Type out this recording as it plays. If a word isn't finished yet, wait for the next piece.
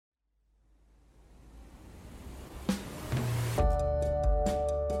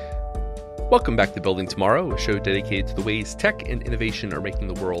Welcome back to Building Tomorrow, a show dedicated to the ways tech and innovation are making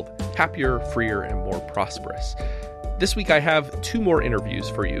the world happier, freer, and more prosperous. This week I have two more interviews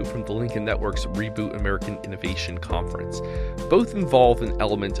for you from the Lincoln Network's Reboot American Innovation Conference. Both involve an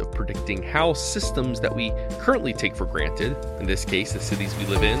element of predicting how systems that we currently take for granted, in this case the cities we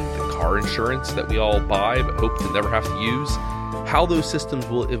live in, the car insurance that we all buy but hope to never have to use, how those systems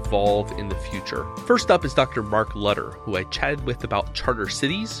will evolve in the future. First up is Dr. Mark Lutter, who I chatted with about charter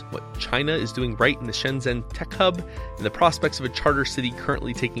cities, what China is doing right in the Shenzhen Tech Hub, and the prospects of a charter city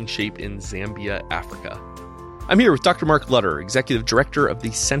currently taking shape in Zambia, Africa. I'm here with Dr. Mark Lutter, Executive Director of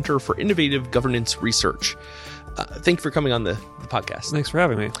the Center for Innovative Governance Research. Thank you for coming on the podcast. Thanks for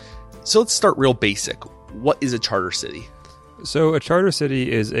having me. So let's start real basic. What is a charter city? So a charter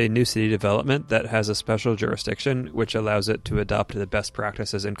city is a new city development that has a special jurisdiction which allows it to adopt the best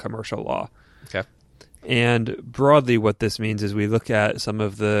practices in commercial law. Okay. And broadly what this means is we look at some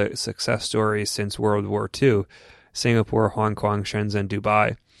of the success stories since World War II, Singapore, Hong Kong, Shenzhen,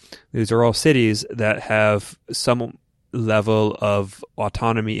 Dubai. These are all cities that have some level of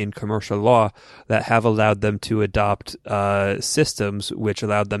autonomy in commercial law that have allowed them to adopt systems which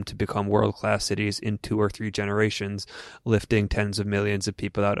allowed them to become world-class cities in 2 or 3 generations, lifting tens of millions of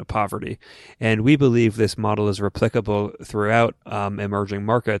people out of poverty. And we believe this model is replicable throughout emerging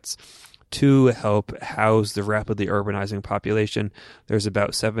markets to help house the rapidly urbanizing population. There's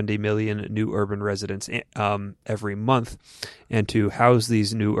about 70 million new urban residents every month. And to house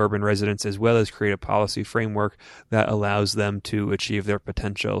these new urban residents as well as create a policy framework that allows them to achieve their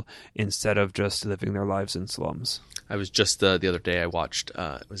potential instead of just living their lives in slums. I was just the other day I watched,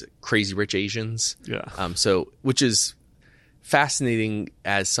 was it Crazy Rich Asians? Yeah. Which is fascinating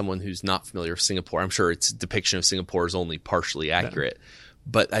as someone who's not familiar with Singapore. I'm sure its depiction of Singapore is only partially accurate. Yeah.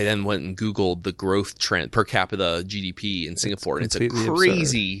 But I then went and Googled the growth trend, per capita GDP in Singapore. And it's a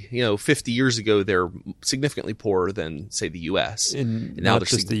crazy, absurd. 50 years ago, they're significantly poorer than, say, the U.S. And now not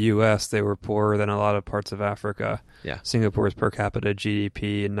just the U.S., they were poorer than a lot of parts of Africa. Yeah. Singapore's per capita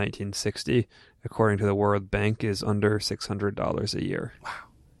GDP in 1960, according to the World Bank, is under $600 a year. Wow.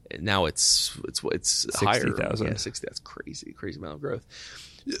 Now it's 60, higher. 60,000. Yeah, 60. That's crazy amount of growth.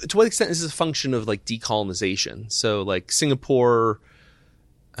 To what extent is this a function of like decolonization? So like Singapore,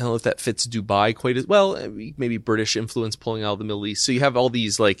 I don't know if that fits Dubai quite as well. Maybe British influence pulling out of the Middle East. So you have all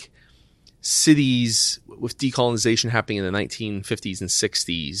these like cities with decolonization happening in the 1950s and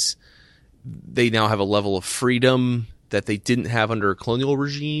 60s. They now have a level of freedom that they didn't have under a colonial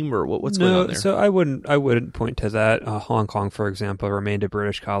regime, or what's going on there? So I wouldn't point to that. Hong Kong, for example, remained a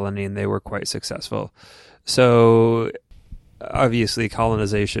British colony, and they were quite successful. So obviously,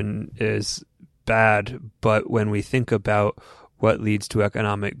 colonization is bad, but when we think about what leads to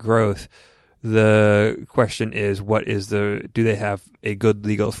economic growth, the question is, do they have a good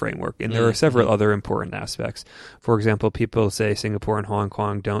legal framework? And there are several other important aspects. For example, people say Singapore and Hong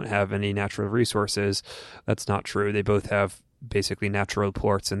Kong don't have any natural resources. That's not true. They both have basically natural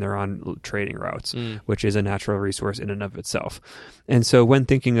ports and they're on trading routes, which is a natural resource in and of itself. And so when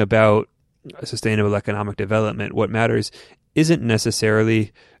thinking about sustainable economic development, what matters isn't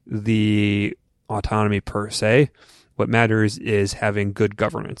necessarily the autonomy per se. What matters is having good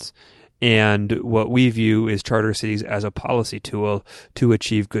governance. And what we view is charter cities as a policy tool to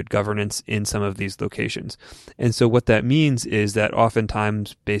achieve good governance in some of these locations. And so what that means is that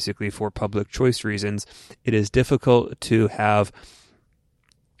oftentimes, basically for public choice reasons, it is difficult to have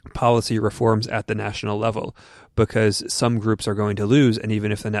policy reforms at the national level because some groups are going to lose. And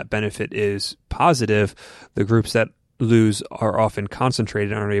even if the net benefit is positive, the groups that lose are often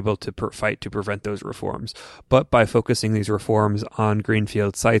concentrated and are able to fight to prevent those reforms. But by focusing these reforms on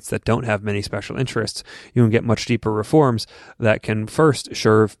greenfield sites that don't have many special interests, you can get much deeper reforms that can first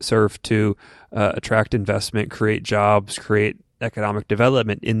serve to attract investment, create jobs, create economic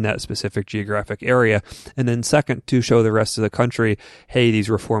development in that specific geographic area. And then second, to show the rest of the country, hey, these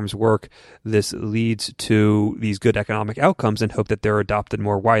reforms work. This leads to these good economic outcomes and hope that they're adopted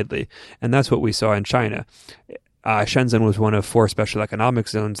more widely. And that's what we saw in China. Shenzhen was one of 4 special economic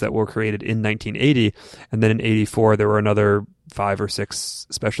zones that were created in 1980. And then in 84, there were another 5 or 6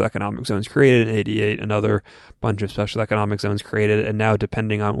 special economic zones created. In 88, another bunch of special economic zones created. And now,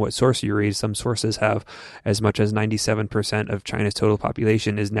 depending on what source you read, some sources have as much as 97% of China's total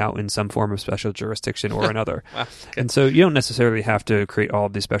population is now in some form of special jurisdiction or another. Wow. And so you don't necessarily have to create all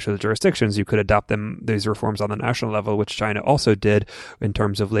of these special jurisdictions. You could adopt these reforms on the national level, which China also did in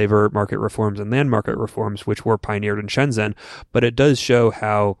terms of labor market reforms and land market reforms, which were pioneered in Shenzhen. But it does show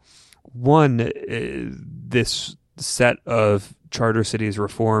how, one, this set of charter cities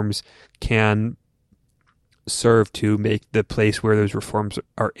reforms can serve to make the place where those reforms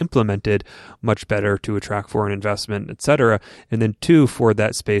are implemented much better to attract foreign investment, etc. And then two, for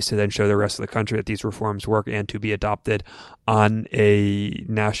that space to then show the rest of the country that these reforms work and to be adopted on a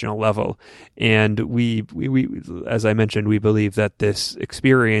national level. And we as I mentioned, we believe that this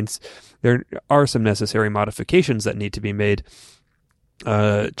experience, there are some necessary modifications that need to be made.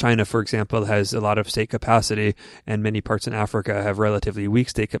 China, for example, has a lot of state capacity, and many parts in Africa have relatively weak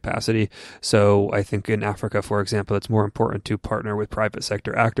state capacity. So I think in Africa, for example, it's more important to partner with private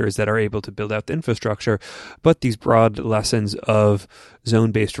sector actors that are able to build out the infrastructure. But these broad lessons of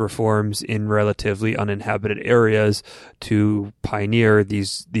zone-based reforms in relatively uninhabited areas to pioneer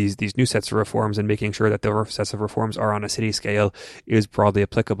these new sets of reforms and making sure that the sets of reforms are on a city scale is broadly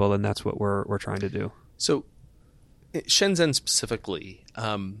applicable, and that's what we're trying to do. So Shenzhen specifically,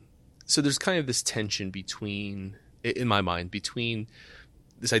 so there's kind of this tension between, in my mind, between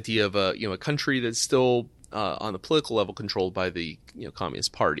this idea of a country that's still on the political level controlled by the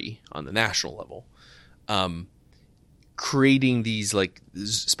Communist Party on the national level, creating these like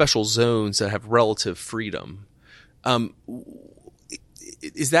special zones that have relative freedom.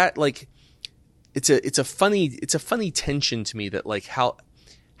 Is that like it's a funny tension to me that like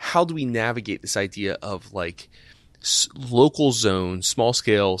how do we navigate this idea of like local zones, small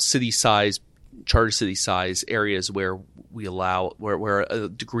scale, city size, charter city size areas where we allow where a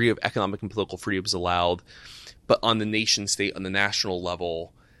degree of economic and political freedom is allowed, but on the nation state, on the national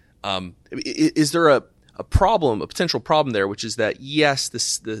level, is there a potential problem there, which is that yes,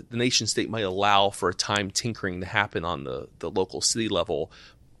 the nation state might allow for a time tinkering to happen on the local city level,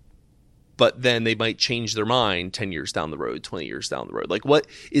 but then they might change their mind 10 years down the road, 20 years down the road. Like, what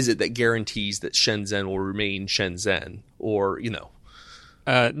is it that guarantees that Shenzhen will remain Shenzhen? Or,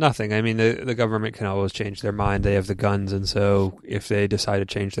 Nothing. I mean, the government can always change their mind. They have the guns, and so if they decide to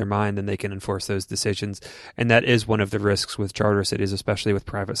change their mind, then they can enforce those decisions. And that is one of the risks with charter cities, especially with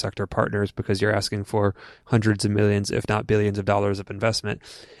private sector partners, because you're asking for hundreds of millions, if not billions of dollars of investment.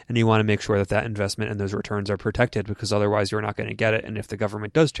 And you want to make sure that that investment and those returns are protected, because otherwise you're not going to get it. And if the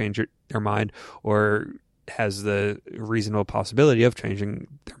government does change their mind or has the reasonable possibility of changing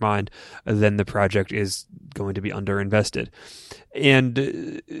their mind, then the project is going to be underinvested.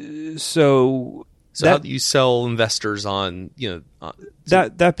 And so how do you sell investors on,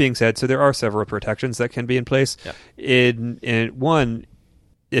 that being said, so there are several protections that can be in place. Yeah. In one,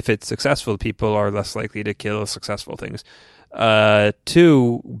 if it's successful, people are less likely to kill successful things.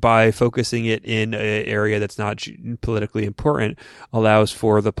 Two, by focusing it in an area that's not politically important, allows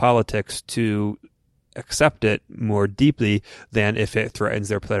for the politics to accept it more deeply than if it threatens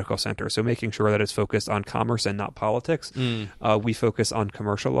their political center. So making sure that it's focused on commerce and not politics. We focus on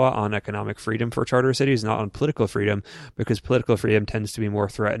commercial law, on economic freedom for charter cities, not on political freedom, because political freedom tends to be more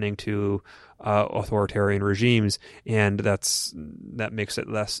threatening to authoritarian regimes, and that makes it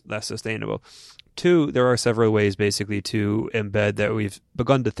less sustainable. Two, there are several ways basically to embed that we've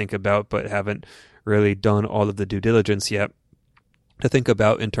begun to think about but haven't really done all of the due diligence yet to think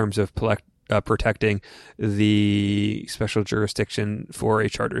about in terms of protecting the special jurisdiction for a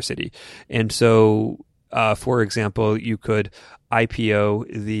charter city. And so, for example, you could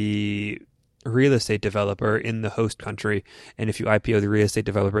IPO the real estate developer in the host country. And if you IPO the real estate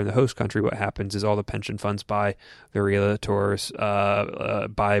developer in the host country, what happens is all the pension funds buy the realtors,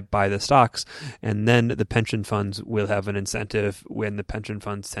 buy the stocks. And then the pension funds will have an incentive, when the pension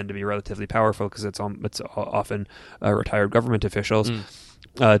funds tend to be relatively powerful because it's often retired government officials,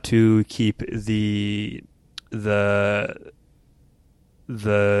 to keep the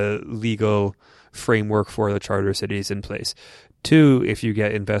legal framework for the charter cities in place. Two, if you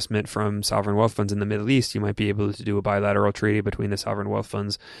get investment from sovereign wealth funds in the Middle East, you might be able to do a bilateral treaty between the sovereign wealth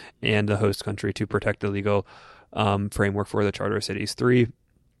funds and the host country to protect the legal framework for the charter cities. Three,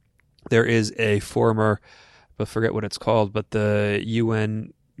 there is a former, I forget what it's called, but the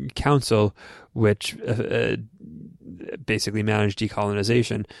UN Council, which basically managed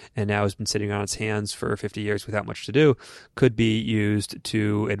decolonization and now has been sitting on its hands for 50 years without much to do, could be used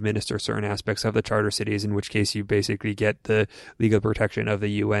to administer certain aspects of the charter cities, in which case you basically get the legal protection of the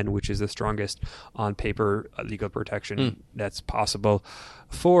UN, which is the strongest on paper legal protection that's possible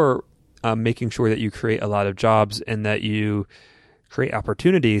for making sure that you create a lot of jobs and that you create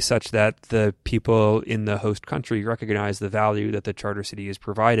opportunities such that the people in the host country recognize the value that the charter city is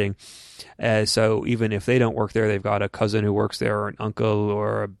providing. So even if they don't work there, they've got a cousin who works there, or an uncle,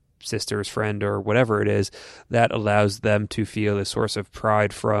 or a sister's friend, or whatever it is, that allows them to feel a source of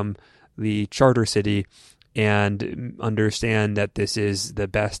pride from the charter city and understand that this is the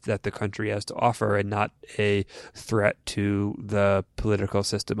best that the country has to offer and not a threat to the political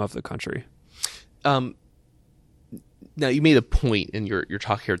system of the country. Now, you made a point in your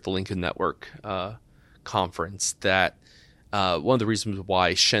talk here at the Lincoln Network conference that one of the reasons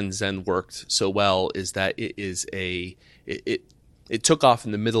why Shenzhen worked so well is that it took off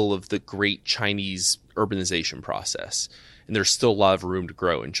in the middle of the great Chinese urbanization process. And there's still a lot of room to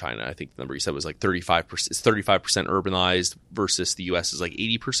grow in China. I think the number you said was like 35%. It's 35% urbanized versus the U.S. is like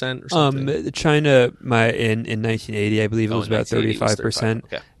 80% or something. China, in 1980, I believe it was about 35%.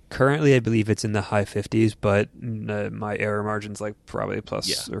 Okay. Currently, I believe it's in the high 50s, but my error margin's like probably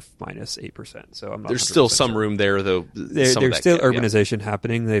plus or minus 8%. So I'm not. There's still some room there, though. There's still urbanization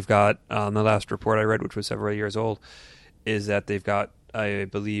happening. They've got the last report I read, which was several years old, is that they've got, I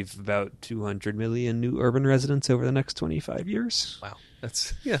believe, about 200 million new urban residents over the next 25 years. Wow,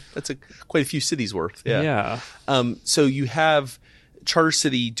 that's quite a few cities worth. Yeah. So you have Charter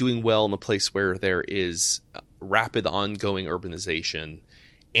City doing well in a place where there is rapid ongoing urbanization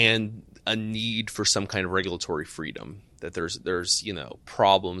and a need for some kind of regulatory freedom. That there's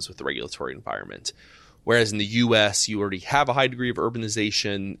problems with the regulatory environment. Whereas in the U.S., you already have a high degree of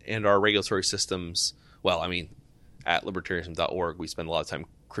urbanization, and our regulatory systems, well, I mean, at libertarianism.org, we spend a lot of time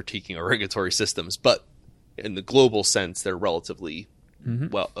critiquing our regulatory systems, but in the global sense, they're relatively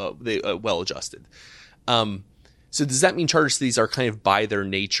well adjusted. So does that mean charter cities are kind of by their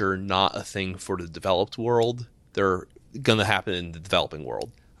nature not a thing for the developed world? They're going to happen in the developing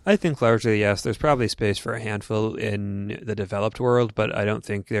world. I think largely yes. There's probably space for a handful in the developed world, but I don't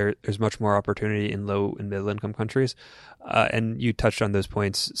think there's much more opportunity in low and middle income countries. And you touched on those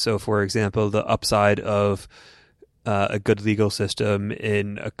points. So, for example, the upside of a good legal system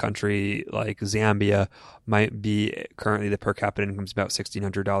in a country like Zambia might be, currently the per capita income is about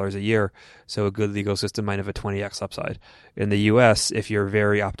 $1,600 a year. So a good legal system might have a 20x upside. In the U.S., if you're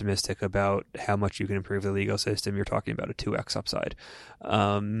very optimistic about how much you can improve the legal system, you're talking about a 2x upside.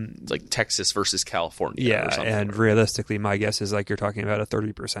 It's like Texas versus California. Yeah, or something. And realistically, my guess is like you're talking about a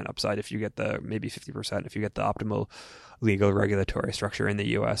 30% upside if you get maybe 50% if you get the optimal legal regulatory structure in the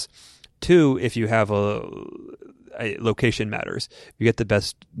U.S. Two, if you have a location matters. If you get the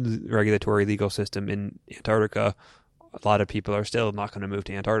best regulatory legal system in Antarctica, a lot of people are still not going to move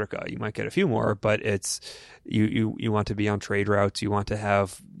to Antarctica. You might get a few more, but it's you want to be on trade routes. You want to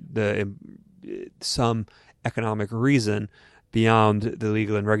have some economic reason beyond the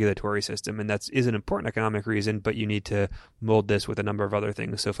legal and regulatory system, and that is an important economic reason, but you need to mold this with a number of other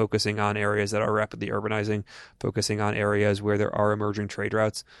things. So focusing on areas that are rapidly urbanizing, focusing on areas where there are emerging trade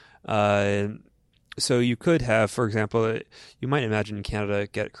routes. So you could have, for example, you might imagine Canada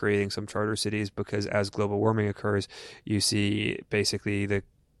creating some charter cities because as global warming occurs, you see basically the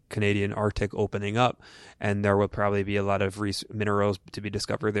Canadian Arctic opening up, and there will probably be a lot of minerals to be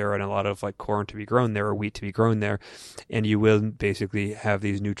discovered there and a lot of like corn to be grown there or wheat to be grown there. And you will basically have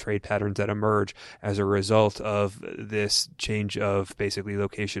these new trade patterns that emerge as a result of this change of basically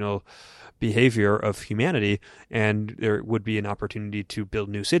locational behavior of humanity, and there would be an opportunity to build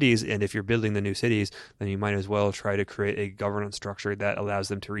new cities. And if you're building the new cities, then you might as well try to create a governance structure that allows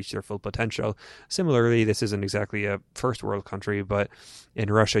them to reach their full potential. Similarly, this isn't exactly a first world country, but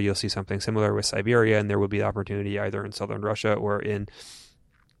in Russia you'll see something similar with Siberia, and there will be opportunity either in southern Russia or in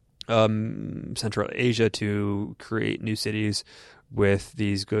Central Asia to create new cities with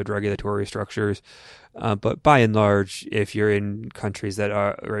these good regulatory structures. But by and large, if you're in countries that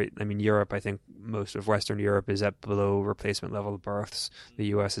are, right, I mean, Europe, I think most of Western Europe is at below replacement level of births. The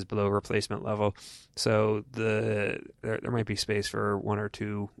U.S. is below replacement level. So there might be space for one or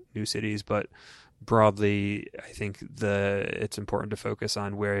two new cities, but broadly, I think it's important to focus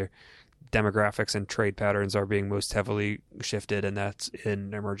on where demographics and trade patterns are being most heavily shifted, and that's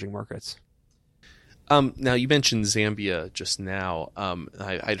in emerging markets. Now, you mentioned Zambia just now.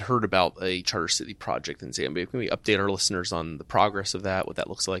 I'd heard about a charter city project in Zambia. Can we update our listeners on the progress of that, what that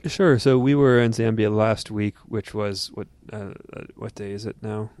looks like? Sure. So we were in Zambia last week, which was, what day is it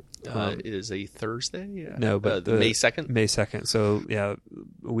now? It is a Thursday? Yeah. No, but May 2nd? May 2nd. So, yeah,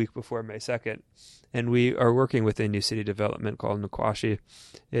 a week before May 2nd. And we are working with a new city development called Nkwashi.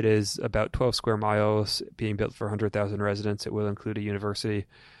 It is about 12 square miles, being built for 100,000 residents. It will include a university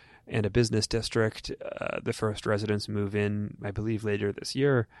and a business district. The first residents move in, I believe, later this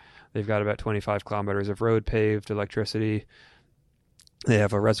year. They've got about 25 kilometers of road paved, electricity. They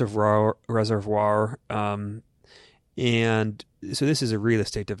have a reservoir, and so this is a real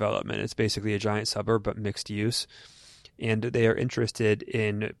estate development. It's basically a giant suburb, but mixed use. And they are interested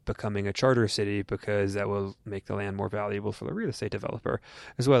in becoming a charter city because that will make the land more valuable for the real estate developer,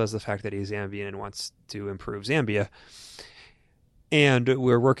 as well as the fact that he's Zambian and wants to improve Zambia. And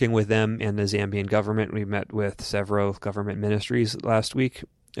we're working with them and the Zambian government. We met with several government ministries last week,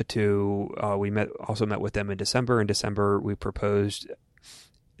 we also met with them in December. In December, we proposed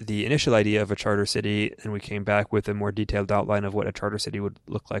the initial idea of a charter city, and we came back with a more detailed outline of what a charter city would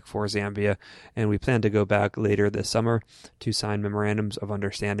look like for Zambia. And we plan to go back later this summer to sign memorandums of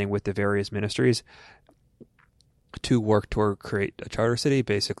understanding with the various ministries to work toward create a charter city.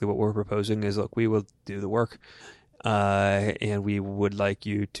 Basically, what we're proposing is, look, we will do the work, and we would like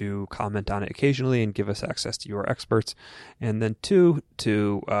you to comment on it occasionally and give us access to your experts. And then two,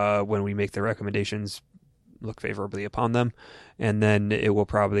 when we make the recommendations, look favorably upon them. And then it will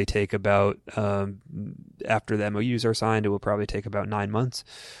probably take about, after the MOUs are signed, it will probably take about 9 months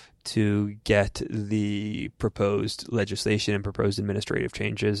to get the proposed legislation and proposed administrative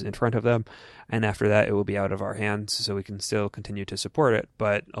changes in front of them. And after that, it will be out of our hands, so we can still continue to support it.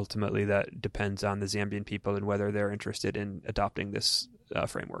 But ultimately, that depends on the Zambian people and whether they're interested in adopting this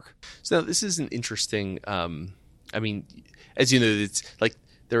framework. So now this is an interesting, I mean, as you know, it's like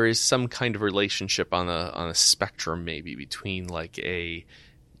there is some kind of relationship on a spectrum maybe between like a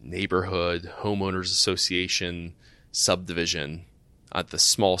neighborhood homeowners association subdivision at the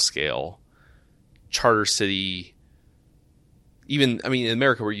small scale, charter city. Even, I mean, in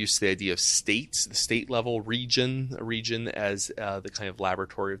America, we're used to the idea of states, the state level, a region as the kind of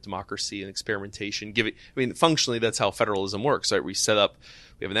laboratory of democracy and experimentation. Functionally, that's how federalism works, right? We have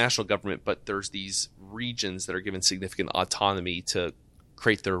a national government, but there's these regions that are given significant autonomy to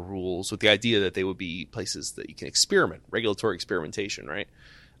create their rules with the idea that they would be places that you can experiment, regulatory experimentation, right?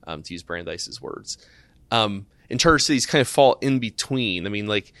 To use Brandeis's words. And charter cities kind of fall in between. I mean,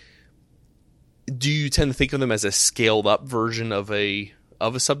 like, do you tend to think of them as a scaled up version of a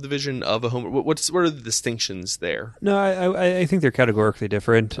subdivision, of a home? What are the distinctions there? No, I think they're categorically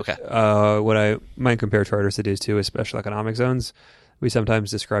different. Okay. What I might compare charter cities to is special economic zones. We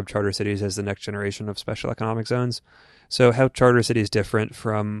sometimes describe charter cities as the next generation of special economic zones. So how charter cities different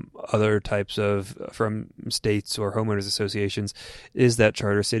from other types from states or homeowners associations is that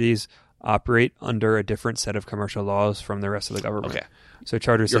charter cities operate under a different set of commercial laws from the rest of the government. Okay. So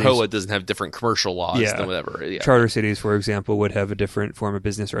charter cities, your HOA doesn't have different commercial laws than whatever. Yeah. Charter cities, for example, would have a different form of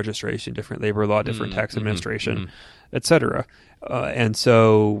business registration, different labor law, different tax administration, etc. And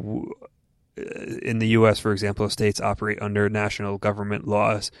so in the U.S., for example, states operate under national government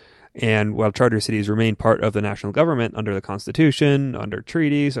laws. And while charter cities remain part of the national government under the Constitution, under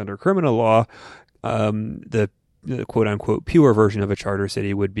treaties, under criminal law, the quote-unquote pure version of a charter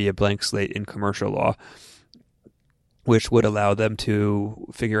city would be a blank slate in commercial law, which would allow them to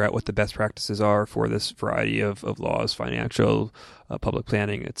figure out what the best practices are for this variety of laws, financial, public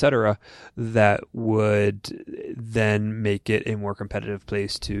planning, etc., that would then make it a more competitive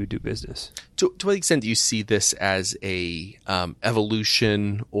place to do business. To what extent do you see this as a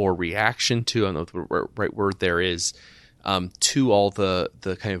evolution or reaction to, I don't know what the right word there is, to all the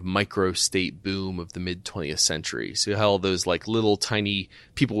kind of micro-state boom of the mid-20th century? So how all those like little tiny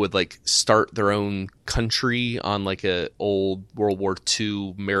people would like start their own country on like a old World War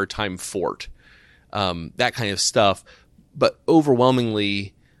II maritime fort, that kind of stuff. But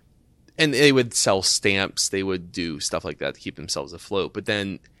overwhelmingly, and they would sell stamps, they would do stuff like that to keep themselves afloat. But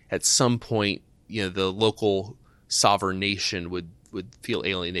then at some point, you know, the local sovereign nation would feel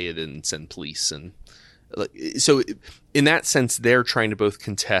alienated and send police. And so in that sense, they're trying to both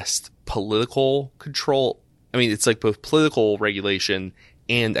contest political control. I mean, it's like both political regulation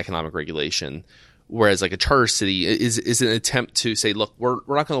and economic regulation. Whereas like a charter city is an attempt to say, look, we're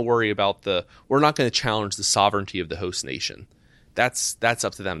not going to worry about we're not going to challenge the sovereignty of the host nation. That's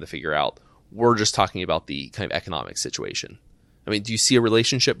up to them to figure out. We're just talking about the kind of economic situation. I mean, do you see a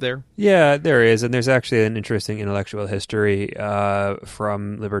relationship there? Yeah, there is. And there's actually an interesting intellectual history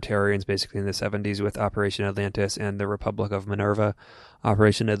from libertarians basically in the 70s with Operation Atlantis and the Republic of Minerva.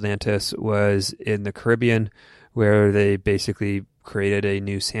 Operation Atlantis was in the Caribbean, where they basically created a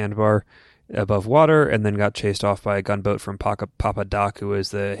new sandbar above water and then got chased off by a gunboat from Papa Doc, who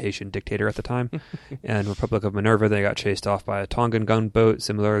was the Haitian dictator at the time. And Republic of Minerva, they got chased off by a Tongan gunboat.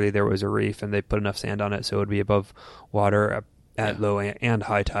 Similarly, there was a reef and they put enough sand on it so it would be above water at low and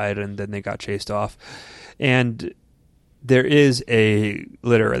high tide, and then they got chased off. And there is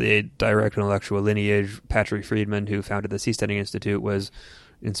literally a direct intellectual lineage. Patrick Friedman, who founded the Seasteading Institute, was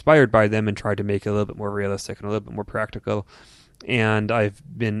inspired by them and tried to make it a little bit more realistic and a little bit more practical. And I've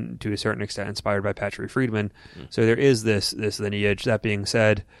been, to a certain extent, inspired by Patrick Friedman. So there is this lineage. That being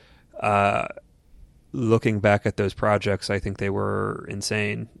said, looking back at those projects, I think they were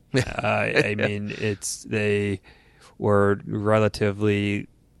insane. I mean, they were relatively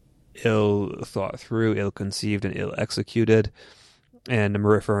ill thought through, ill conceived, and ill executed. And I'm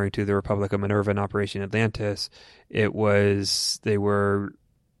referring to the Republic of Minerva and Operation Atlantis. They were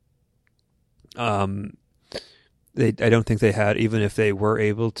I don't think they had, even if they were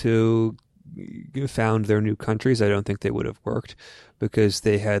able to found their new countries, I don't think they would have worked, because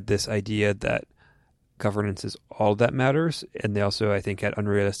they had this idea that governance is all that matters, and they also, I think, had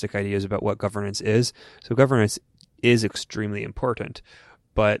unrealistic ideas about what governance is. So governance is extremely important,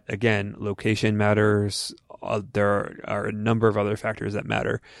 but again, location matters. There are a number of other factors that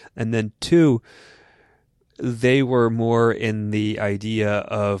matter. And then two, they were more in the idea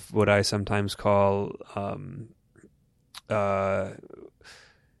of what I sometimes call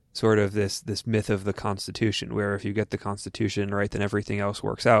sort of this myth of the Constitution, where if you get the Constitution right, then everything else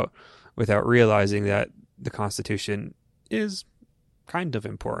works out, without realizing that the Constitution is kind of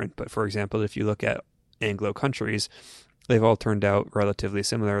important. But for example, if you look at Anglo countries, they've all turned out relatively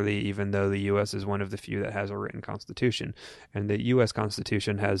similarly, even though the U.S. is one of the few that has a written constitution. And the U.S.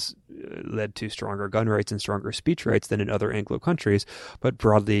 Constitution has led to stronger gun rights and stronger speech rights than in other Anglo countries. But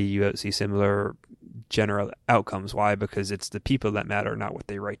broadly, you see similar general outcomes. Why? Because it's the people that matter, not what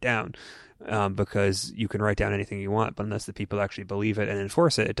they write down. Because you can write down anything you want, but unless the people actually believe it and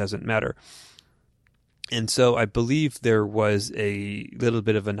enforce it, it doesn't matter. And so I believe there was a little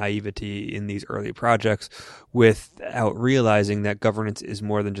bit of a naivety in these early projects without realizing that governance is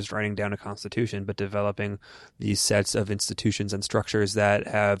more than just writing down a constitution, but developing these sets of institutions and structures that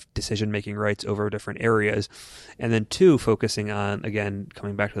have decision-making rights over different areas. And then two, focusing on, again,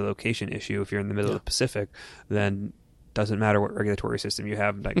 coming back to the location issue, if you're in the middle of the Pacific, then doesn't matter what regulatory system you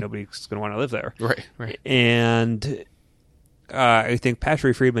have, like nobody's going to want to live there. Right. And I think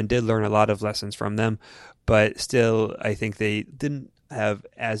Patry Friedman did learn a lot of lessons from them, but still, I think they didn't have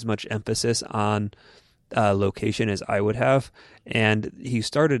as much emphasis on location as I would have. And he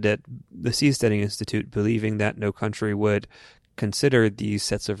started at the Seasteading Institute believing that no country would consider these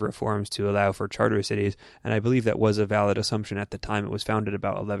sets of reforms to allow for charter cities, and I believe that was a valid assumption at the time. It was founded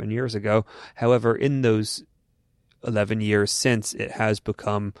about 11 years ago. However, in those 11 years since, it has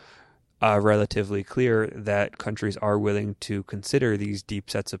become relatively clear that countries are willing to consider these deep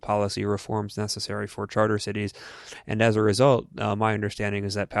sets of policy reforms necessary for charter cities. And as a result, my understanding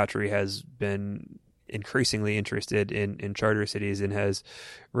is that Patry has been increasingly interested in charter cities and has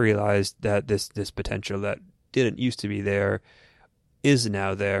realized that this potential that didn't used to be there is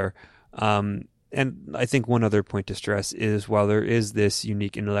now there. And I think one other point to stress is, while there is this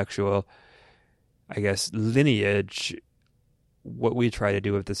unique intellectual, I guess, lineage, what we try to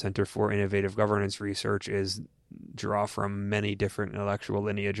do at the Center for Innovative Governance Research is draw from many different intellectual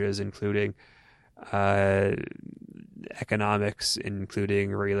lineages, including economics,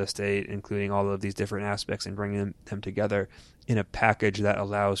 including real estate, including all of these different aspects, and bringing them together in a package that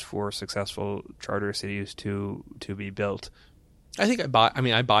allows for successful charter cities to be built. I think I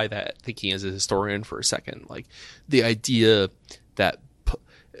buy that, thinking as a historian for a second, like the idea that,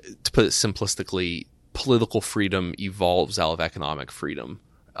 to put it simplistically, political freedom evolves out of economic freedom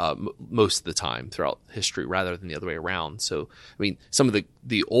most of the time throughout history, rather than the other way around. So, I mean, some of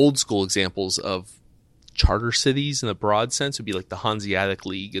the old school examples of charter cities in a broad sense would be like the Hanseatic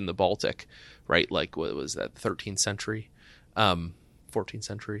League in the Baltic, right? Like, what was that, 13th century, 14th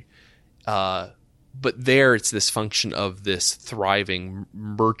century? But there it's this function of this thriving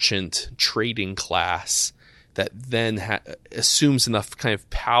merchant trading class that then assumes enough kind of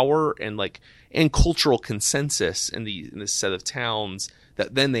power and cultural consensus in this set of towns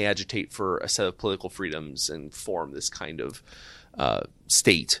that then they agitate for a set of political freedoms and form this kind of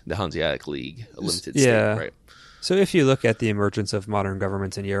state, the Hanseatic League, a limited state, right? So if you look at the emergence of modern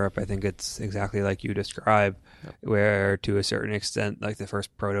governments in Europe, I think it's exactly like you describe, where to a certain extent, like the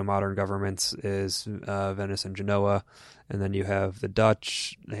first proto-modern governments is Venice and Genoa, and then you have the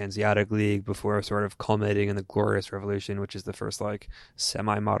Dutch, the Hanseatic League, before sort of culminating in the Glorious Revolution, which is the first like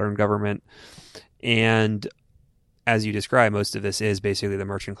semi-modern government. And as you describe, most of this is basically the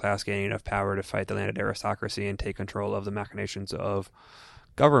merchant class gaining enough power to fight the landed aristocracy and take control of the machinations of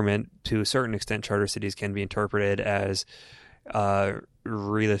government. To a certain extent, charter cities can be interpreted as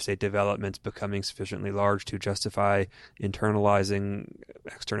real estate developments becoming sufficiently large to justify internalizing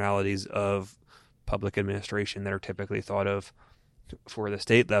externalities of public administration that are typically thought of for the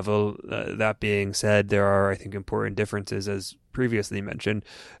state level. That being said, there are, I think, important differences, as previously mentioned,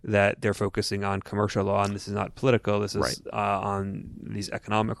 that they're focusing on commercial law, and this is not political. This is on these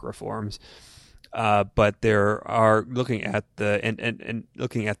economic reforms. But there are looking at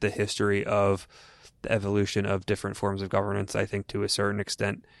looking at the history of the evolution of different forms of governance, I think to a certain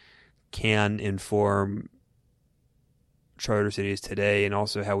extent can inform charter cities today, and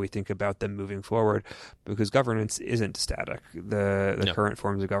also how we think about them moving forward, because governance isn't static. The current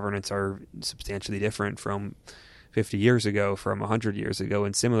forms of governance are substantially different from 50 years ago from 100 years ago.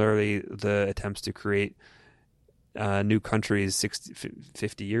 And similarly, the attempts to create new countries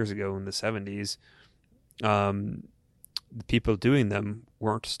 50 years ago in the 70s, the people doing them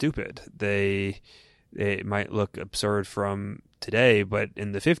weren't stupid. It might look absurd from today, but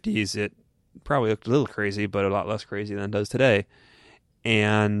in the 50s, it probably looked a little crazy, but a lot less crazy than it does today.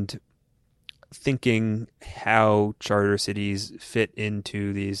 And thinking how charter cities fit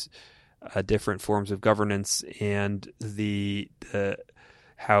into these different forms of governance and the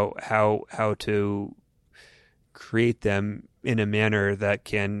how to create them in a manner that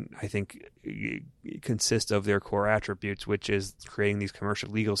can, I think, consist of their core attributes, which is creating these commercial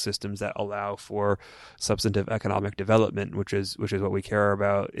legal systems that allow for substantive economic development, which is what we care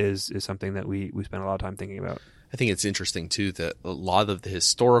about, is something that we spend a lot of time thinking about. I think it's interesting too that a lot of the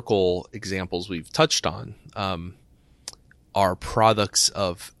historical examples we've touched on are products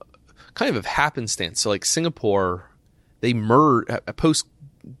of kind of happenstance. So like Singapore, they post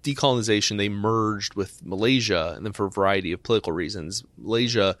decolonization, they merged with Malaysia, and then for a variety of political reasons,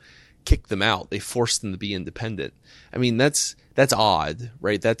 Malaysia kicked them out. They forced them to be independent. I mean, that's odd,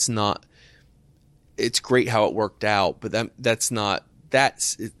 right? That's not. It's great how it worked out, but that's not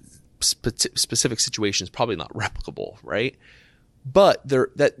specific situation is probably not replicable, right? But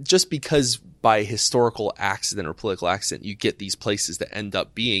that just because by historical accident or political accident you get these places that end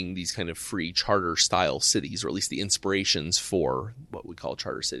up being these kind of free charter style cities, or at least the inspirations for what we call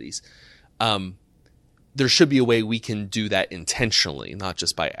charter cities, there should be a way we can do that intentionally, not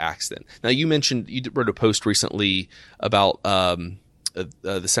just by accident. Now, you mentioned you wrote a post recently about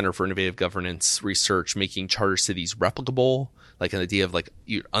the Center for Innovative Governance Research making charter cities replicable, like an idea of like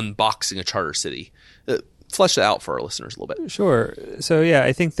you're unboxing a charter city. Flesh that out for our listeners a little bit. Sure. So yeah,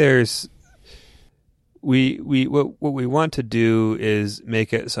 I think there's what we want to do is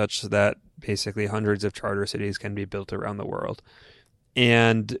make it such that basically hundreds of charter cities can be built around the world.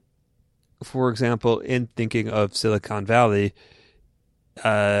 And for example, in thinking of Silicon Valley,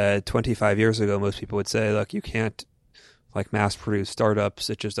 25 years ago, most people would say, look, you can't like mass produce startups.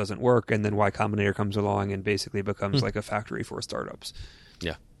 It just doesn't work. And then Y Combinator comes along and basically becomes like a factory for startups.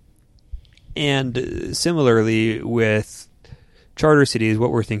 Yeah. And similarly with charter cities,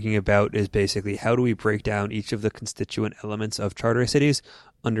 what we're thinking about is basically how do we break down each of the constituent elements of charter cities,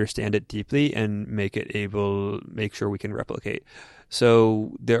 understand it deeply, and make sure we can replicate.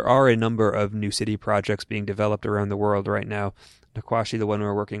 So there are a number of new city projects being developed around the world right now. Nkwashi, the one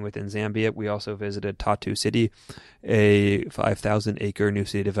we're working with in Zambia. We also visited Tatu City, a 5,000-acre new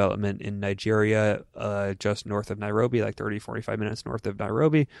city development in Nigeria, just north of Nairobi, like 30, 45 minutes north of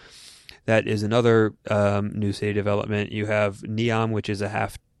Nairobi. That is another new city development. You have Neom, which is a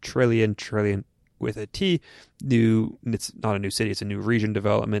 $500 trillion with a T. It's not a new city, it's a new region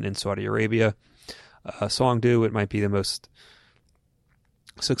development in Saudi Arabia. Songdo, it might be the most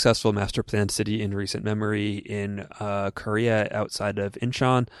successful master planned city in recent memory in Korea outside of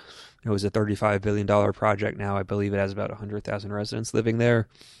Incheon. It was a $35 billion project now. I believe it has about 100,000 residents living there.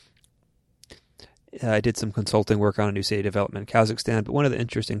 I did some consulting work on a new city development in Kazakhstan, but one of the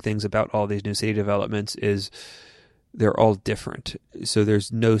interesting things about all these new city developments is they're all different. So there's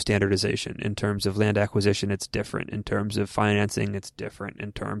no standardization. In terms of land acquisition, it's different. In terms of financing, it's different.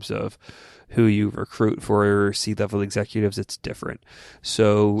 In terms of who you recruit for C-level executives, it's different.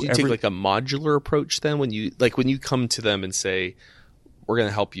 So do you take like a modular approach then when you come to them and say, we're going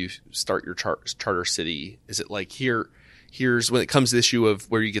to help you start your charter city? Is it like here's when it comes to the issue of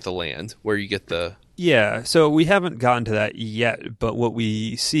where you get the land, where you get the... Yeah, so we haven't gotten to that yet, but what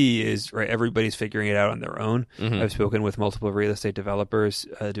we see is, right, everybody's figuring it out on their own. Mm-hmm. I've spoken with multiple real estate developers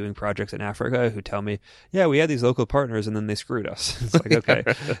doing projects in Africa who tell me, yeah, we had these local partners and then they screwed us. It's like, okay.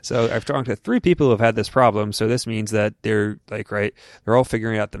 So I've talked to 3 people who have had this problem, so this means that they're like, right, they're all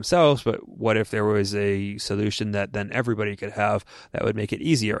figuring it out themselves, but what if there was a solution that then everybody could have that would make it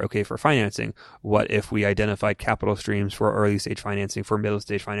easier? Okay, for financing, what if we identified capital streams for early stage financing, for middle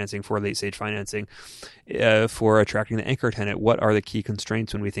stage financing, for late stage financing? For attracting the anchor tenant, what are the key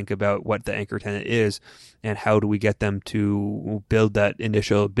constraints when we think about what the anchor tenant is, and how do we get them to build that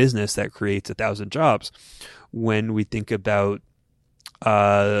initial business that creates 1,000 jobs? When we think about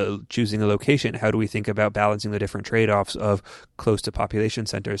choosing a location, how do we think about balancing the different trade-offs of close to population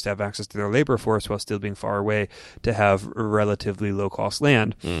centers to have access to their labor force while still being far away to have relatively low-cost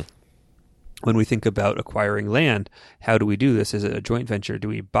land? When we think about acquiring land, how do we do this? Is it a joint venture? Do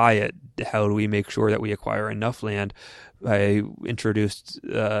we buy it? How do we make sure that we acquire enough land? I introduced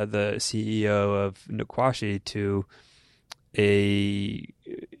the CEO of Nkwashi to a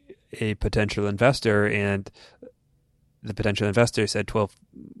potential investor, and the potential investor said 12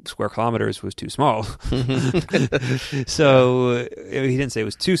 square kilometers was too small. So he didn't say it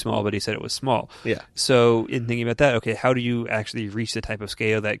was too small, but he said it was small. Yeah. So in thinking about that, okay, how do you actually reach the type of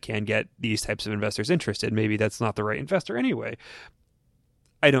scale that can get these types of investors interested? Maybe that's not the right investor anyway.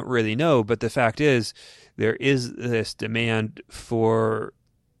 I don't really know, but the fact is there is this demand for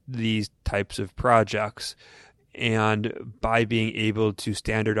these types of projects, and by being able to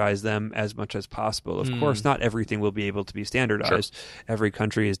standardize them as much as possible. Of course, not everything will be able to be standardized. Sure. Every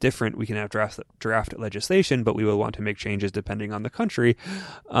country is different. We can have draft legislation, but we will want to make changes depending on the country.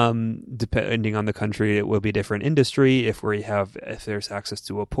 Depending on the country, it will be different industry. If there's access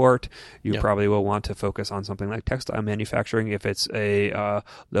to a port, you probably will want to focus on something like textile manufacturing. If it's a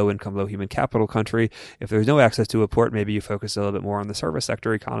low-income, low-human capital country, if there's no access to a port, maybe you focus a little bit more on the service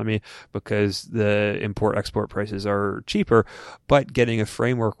sector economy because the import-export prices are cheaper, but getting a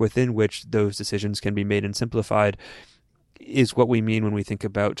framework within which those decisions can be made and simplified is what we mean when we think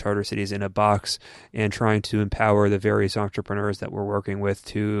about charter cities in a box and trying to empower the various entrepreneurs that we're working with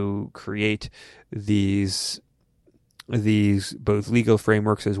to create these both legal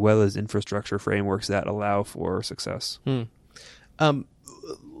frameworks as well as infrastructure frameworks that allow for success.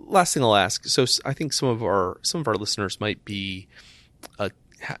 Last thing I'll ask. So I think some of our listeners might be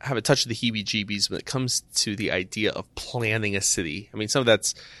have a touch of the heebie-jeebies when it comes to the idea of planning a city. I mean, some of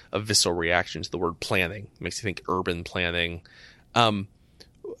that's a visceral reaction to the word planning. It makes you think urban planning. How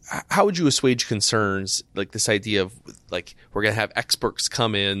would you assuage concerns like this idea of like we're going to have experts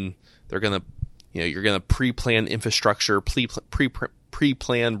come in, they're going to, you're going to pre-plan infrastructure,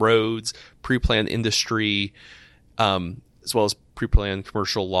 pre-plan roads, pre-plan industry, as well as pre-plan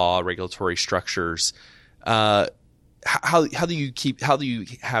commercial law, regulatory structures. How do you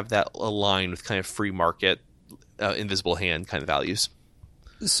have that aligned with kind of free market, invisible hand kind of values?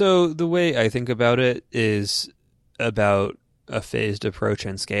 So the way I think about it is about a phased approach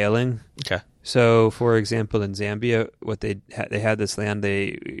and scaling. Okay. So, for example, in Zambia, what they had this land.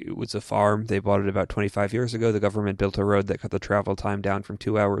 It was a farm. They bought it about 25 years ago. The government built a road that cut the travel time down from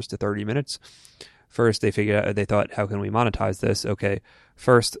 2 hours to 30 minutes. First, they thought, how can we monetize this? Okay,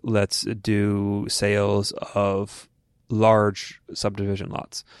 first, let's do sales of large subdivision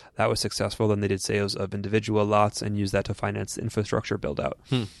lots. That was successful. Then they did sales of individual lots and used that to finance the infrastructure build out.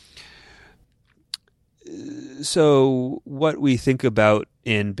 So what we think about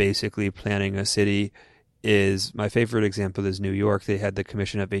in basically planning a city is, my favorite example is New York. They had the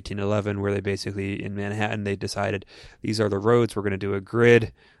Commission of 1811 where they basically, in Manhattan, they decided these are the roads. We're going to do a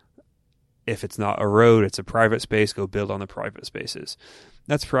grid. If it's not a road, it's a private space. Go build on the private spaces.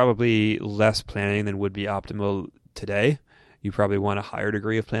 That's probably less planning than would be optimal today. You probably want a higher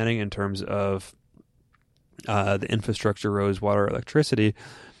degree of planning in terms of the infrastructure, roads, water, electricity,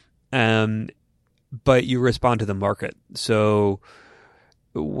 but you respond to the market. So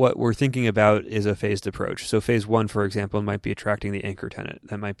what we're thinking about is a phased approach. So phase one, for example, might be attracting the anchor tenant.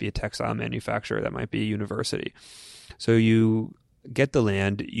 That might be a textile manufacturer. That might be a university. So you get the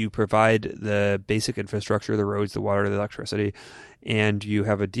land, you provide the basic infrastructure, the roads, the water, the electricity, and you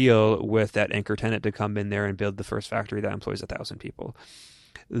have a deal with that anchor tenant to come in there and build the first factory that employs 1,000 people.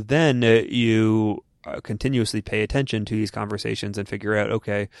 Then you continuously pay attention to these conversations and figure out,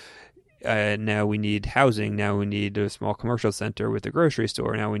 okay, now we need housing, now we need a small commercial center with a grocery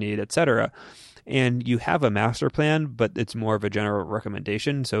store, now we need et cetera. And you have a master plan, but it's more of a general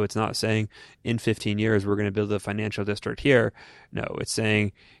recommendation. So it's not saying in 15 years we're going to build a financial district here. No, it's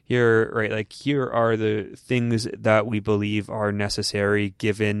saying here, right, like here are the things that we believe are necessary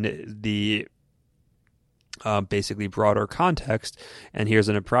given the basically broader context, and here's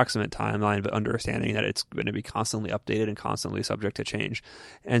an approximate timeline, but understanding that it's going to be constantly updated and constantly subject to change.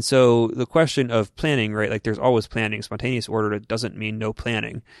 And so the question of planning, right, like there's always planning. Spontaneous order doesn't mean no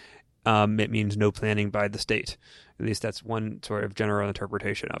planning. It means no planning by the state. At least that's one sort of general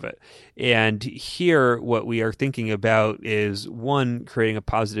interpretation of it. And here, what we are thinking about is, one, creating a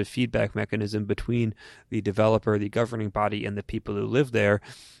positive feedback mechanism between the developer, the governing body, and the people who live there.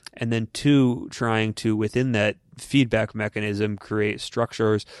 And then two, trying to, within that feedback mechanism, create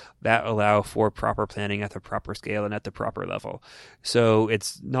structures that allow for proper planning at the proper scale and at the proper level. So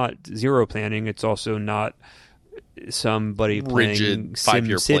it's not zero planning. It's also not somebody playing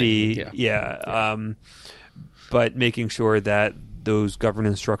SimCity. But making sure that those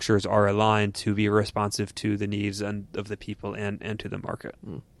governance structures are aligned to be responsive to the needs of the people and to the market.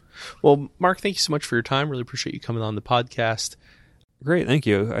 Well, Mark, thank you so much for your time. Really appreciate you coming on the podcast. Great. Thank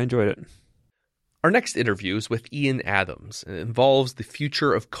you. I enjoyed it. Our next interview is with Ian Adams, and it involves the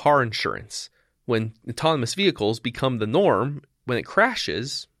future of car insurance. When autonomous vehicles become the norm, when it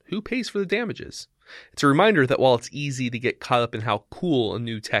crashes, who pays for the damages? It's a reminder that while it's easy to get caught up in how cool a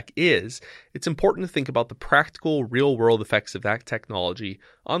new tech is, it's important to think about the practical, real-world effects of that technology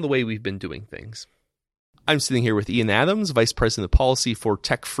on the way we've been doing things. I'm sitting here with Ian Adams, Vice President of Policy for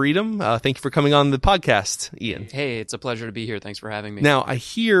Tech Freedom. Thank you for coming on the podcast, Ian. Hey, it's a pleasure to be here. Thanks for having me. Now, I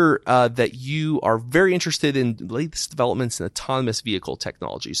hear that you are very interested in the latest developments in autonomous vehicle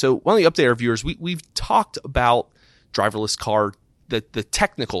technology. So why don't you update our viewers? We've talked about driverless car, the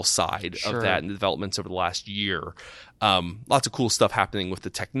technical side of that and the developments over the last year. Lots of cool stuff happening with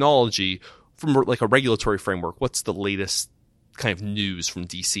the technology. From like a regulatory framework, what's the latest kind of news from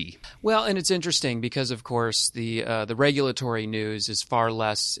DC? Well, and it's interesting because, of course, the regulatory news is far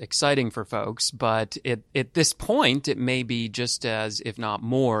less exciting for folks, but at this point, it may be just as, if not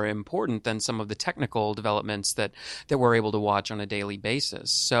more, important than some of the technical developments that we're able to watch on a daily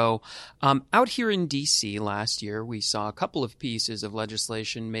basis. So out here in DC last year, we saw a couple of pieces of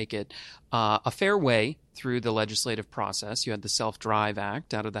legislation make it a fair way through the legislative process. You had the Self-Drive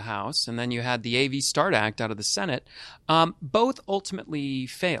Act out of the House, and then you had the AV START Act out of the Senate. Both ultimately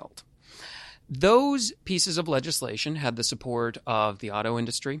failed. Those pieces of legislation had the support of the auto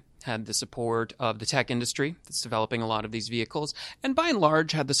industry, had the support of the tech industry that's developing a lot of these vehicles, and by and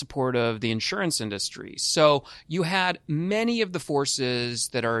large had the support of the insurance industry. So you had many of the forces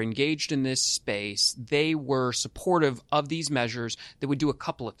that are engaged in this space. They were supportive of these measures that would do a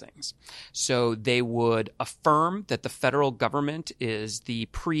couple of things. So they would affirm that the federal government is the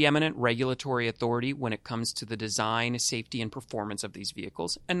preeminent regulatory authority when it comes to the design, safety, and performance of these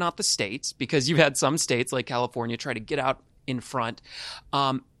vehicles, and not the states, because you've had some states like California try to get out in front.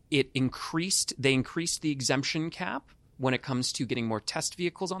 They increased the exemption cap when it comes to getting more test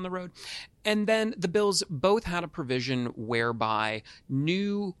vehicles on the road. And then the bills both had a provision whereby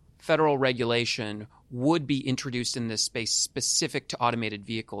new federal regulation would be introduced in this space specific to automated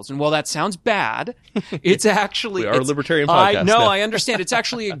vehicles. And while that sounds bad, it's actually... We are a libertarian podcast. I understand. It's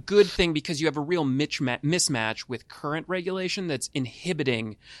actually a good thing because you have a real mismatch with current regulation that's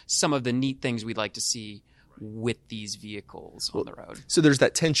inhibiting some of the neat things we'd like to see with these vehicles on the road. So there's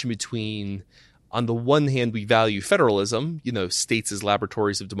that tension between, on the one hand, we value federalism, states as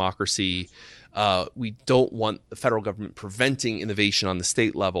laboratories of democracy. We don't want the federal government preventing innovation on the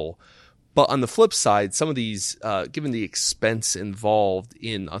state level. But on the flip side, some of these, given the expense involved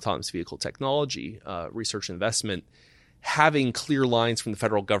in autonomous vehicle technology, research and investment, having clear lines from the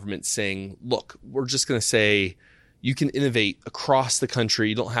federal government saying, look, we're just going to say, you can innovate across the country.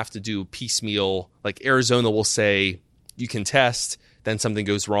 You don't have to do piecemeal. Like Arizona will say, you can test, then something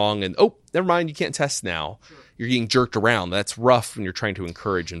goes wrong, and never mind, you can't test now. Sure. You're getting jerked around. That's rough when you're trying to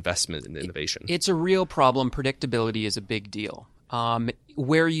encourage investment and innovation. It's a real problem. Predictability is a big deal.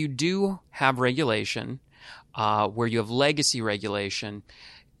 Where you do have regulation, where you have legacy regulation,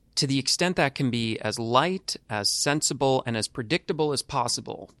 to the extent that can be as light, as sensible, and as predictable as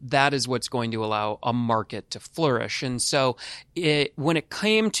possible, that is what's going to allow a market to flourish. And so when it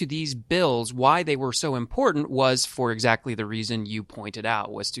came to these bills, why they were so important was for exactly the reason you pointed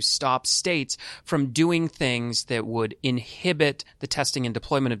out, was to stop states from doing things that would inhibit the testing and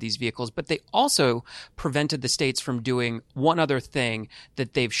deployment of these vehicles. But they also prevented the states from doing one other thing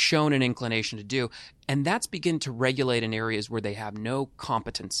that they've shown an inclination to do, and that's begin to regulate in areas where they have no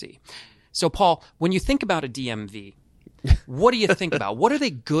competency. So, Paul, when you think about a DMV, what do you think about? What are they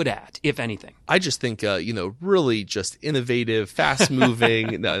good at, if anything? I just think, really just innovative,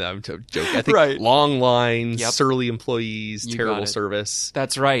 fast-moving. No, I'm joking. I think long lines, surly employees, terrible service.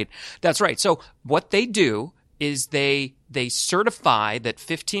 That's right. So what they do is they certify that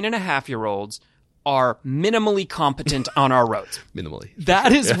 15-and-a-half-year-olds are minimally competent on our roads. Minimally.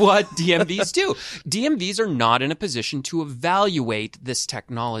 That is what DMVs do. DMVs are not in a position to evaluate this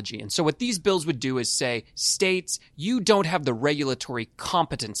technology. And so what these bills would do is say, states, you don't have the regulatory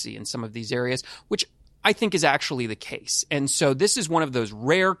competency in some of these areas, which I think is actually the case. And so this is one of those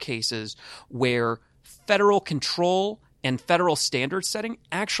rare cases where federal control and federal standard setting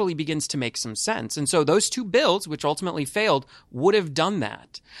actually begins to make some sense. And so those two bills, which ultimately failed, would have done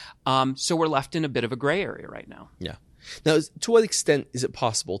that. So we're left in a bit of a gray area right now. Yeah. Now, to what extent is it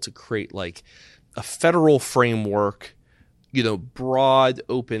possible to create like a federal framework, broad,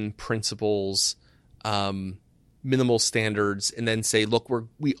 open principles, minimal standards, and then say, look,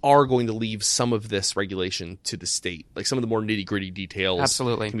 we are going to leave some of this regulation to the state, like some of the more nitty gritty details.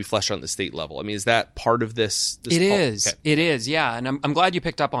 Absolutely, can be fleshed out at the state level. I mean, is that part of this? It is. Okay. It is. Yeah, and I'm glad you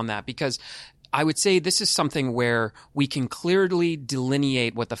picked up on that because I would say this is something where we can clearly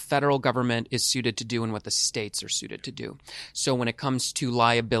delineate what the federal government is suited to do and what the states are suited to do. So when it comes to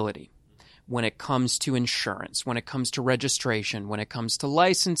liability, when it comes to insurance, when it comes to registration, when it comes to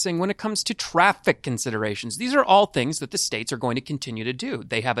licensing, when it comes to traffic considerations. These are all things that the states are going to continue to do.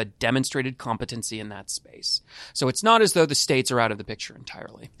 They have a demonstrated competency in that space. So it's not as though the states are out of the picture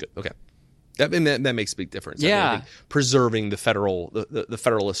entirely. Good. Okay. That makes a big difference. Yeah. I think preserving the the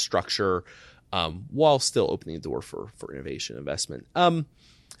federalist structure while still opening the door for innovation investment.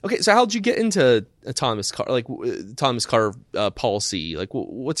 Okay, so how did you get into autonomous car policy? Like,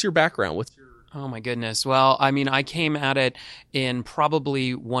 what's your background? Oh my goodness. Well, I mean, I came at it in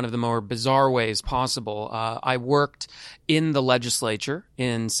probably one of the more bizarre ways possible. I worked in the legislature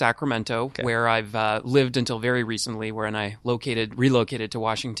in Sacramento, where I've lived until very recently, when I relocated to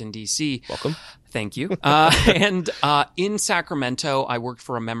Washington, D.C. Welcome. Thank you. And in Sacramento, I worked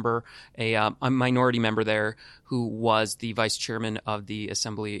for a minority member there who was the vice chairman of the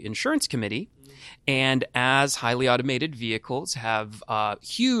Assembly Insurance Committee. And as highly automated vehicles have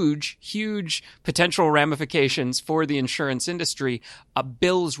huge potential ramifications for the insurance industry,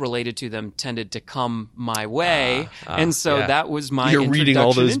 bills related to them tended to come my way. And so that was my You're reading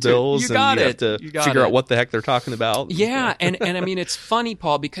all those bills you got and you have to figure out what the heck they're talking about. Yeah. and I mean, it's funny,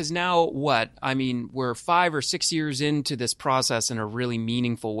 Paul, because now we're 5 or 6 years into this process in a really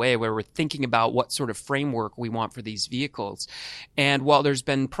meaningful way where we're thinking about what sort of framework we want for these vehicles. And while there's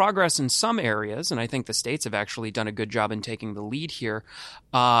been progress in some areas, and I think the states have actually done a good job in taking the lead here,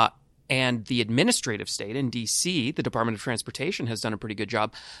 and the administrative state in D.C., the Department of Transportation, has done a pretty good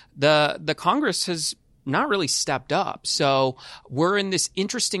job. The Congress has not really stepped up. So we're in this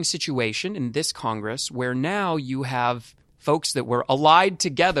interesting situation in this Congress where now you have folks that were allied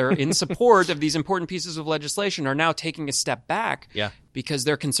together in support of these important pieces of legislation are now taking a step back because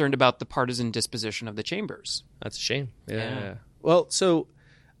they're concerned about the partisan disposition of the chambers. That's a shame. Yeah. Well, so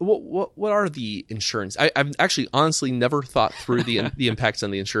what are the insurance? I've actually honestly never thought through the impacts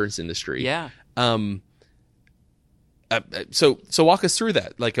on the insurance industry. Yeah. So walk us through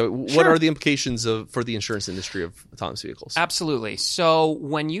that. Like, what are the implications for the insurance industry of autonomous vehicles? Absolutely. So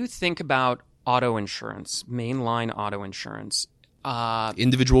when you think about auto insurance, mainline auto insurance,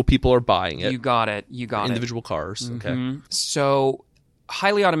 individual people are buying it. You got it. Individual cars. Mm-hmm. Okay. So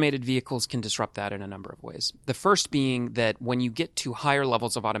highly automated vehicles can disrupt that in a number of ways. The first being that when you get to higher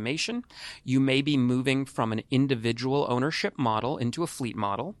levels of automation, you may be moving from an individual ownership model into a fleet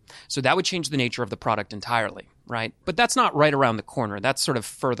model. So that would change the nature of the product entirely, right? But that's not right around the corner. That's sort of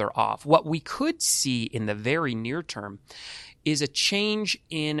further off. What we could see in the very near term is a change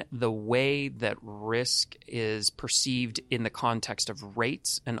in the way that risk is perceived in the context of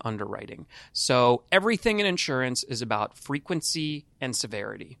rates and underwriting. So everything in insurance is about frequency and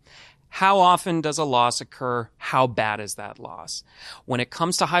severity. How often does a loss occur? How bad is that loss? When it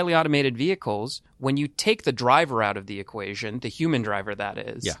comes to highly automated vehicles, when you take the driver out of the equation, the human driver that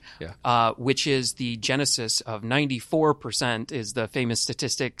is, which is the genesis of 94% is the famous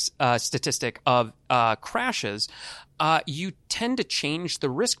statistic of crashes, you tend to change the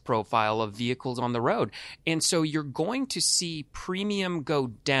risk profile of vehicles on the road. And so you're going to see premium go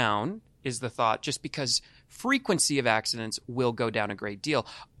down, is the thought, just because frequency of accidents will go down a great deal.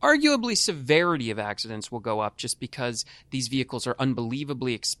 Arguably, severity of accidents will go up just because these vehicles are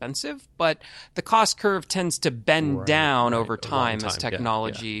unbelievably expensive, but the cost curve tends to bend down over time as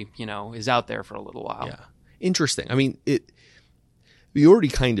technology, is out there for a little while. Yeah. Interesting. I mean, we already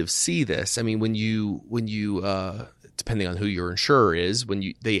kind of see this. I mean, when you depending on who your insurer is,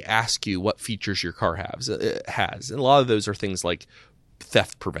 they ask you what features your car has, and a lot of those are things like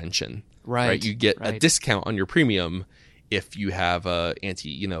theft prevention. Right. You get a discount on your premium if you have a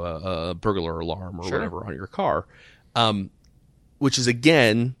burglar alarm or whatever on your car, which is,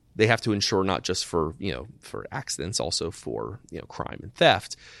 again, they have to insure not just for accidents, also for crime and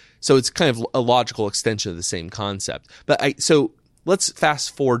theft. So it's kind of a logical extension of the same concept. But so let's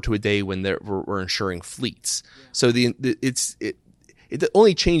fast forward to a day when we're insuring fleets. So it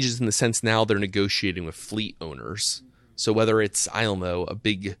only changes in the sense now they're negotiating with fleet owners. So whether it's, I don't know, a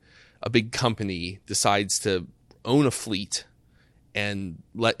big company decides to own a fleet and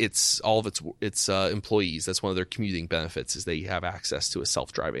let all of its employees, that's one of their commuting benefits, is they have access to a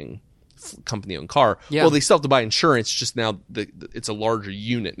self-driving company-owned car. Yeah. Well, they still have to buy insurance, just now it's a larger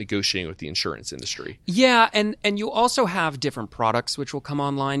unit negotiating with the insurance industry. Yeah, and you also have different products which will come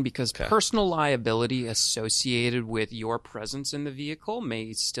online because personal liability associated with your presence in the vehicle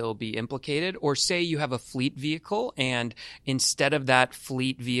may still be implicated. Or say you have a fleet vehicle and instead of that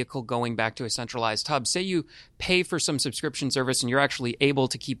fleet vehicle going back to a centralized hub, say you pay for some subscription service and you're actually able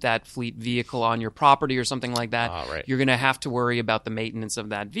to keep that fleet vehicle on your property or something like that, right. You're going to have to worry about the maintenance of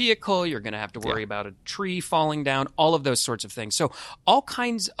that vehicle. You're going to have to worry about a tree falling down, all of those sorts of things. So all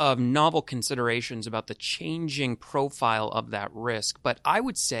kinds of novel considerations about the changing profile of that risk. But I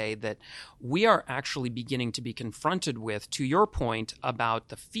would say that we are actually beginning to be confronted with, to your point about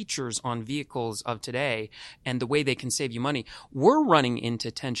the features on vehicles of today and the way they can save you money. We're running into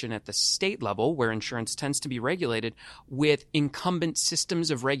tension at the state level, where insurance tends to be regulated, with incumbent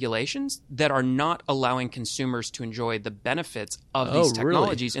systems of regulations that are not allowing consumers to enjoy the benefits of these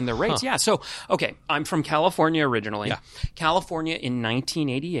technologies in their rates. Yeah. So, okay, I'm from California originally. Yeah. California in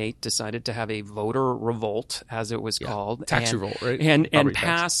 1988 decided to have a voter revolt, as it was called. Tax revolt, right? And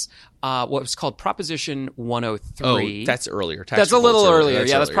pass what was called Proposition 103. Oh, that's earlier. That's a little earlier.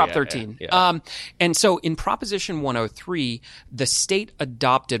 That's Prop 13. Yeah. And so in Proposition 103, the state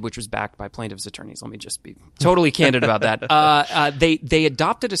adopted, which was backed by plaintiffs' attorneys. Let me just be totally candid about that. They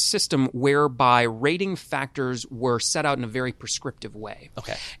adopted a system whereby rating factors were set out in a very prescriptive way.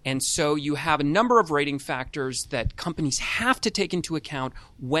 Okay. And so you have a number of rating factors that companies have to take into account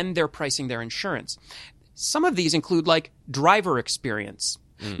when they're pricing their insurance. Some of these include like driver experience.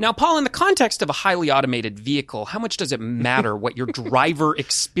 Now, Paul, in the context of a highly automated vehicle, how much does it matter what your driver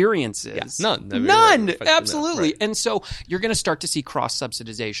experience is? Yeah, none. None. Absolutely. Right. And so you're going to start to see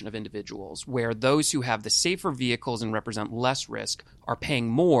cross-subsidization of individuals, where those who have the safer vehicles and represent less risk are paying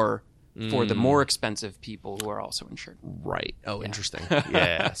more for the more expensive people who are also insured. Right. Oh, interesting.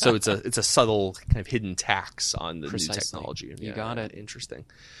 Yeah. So it's a subtle kind of hidden tax on the new technology. You got it. Interesting.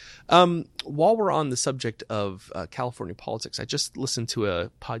 While we're on the subject of California politics, I just listened to a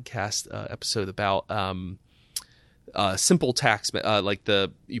podcast episode about simple tax, like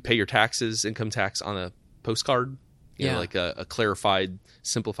you pay your taxes, income tax on a postcard. You know, like a clarified,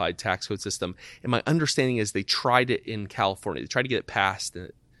 simplified tax code system. And my understanding is they tried it in California. They tried to get it passed, and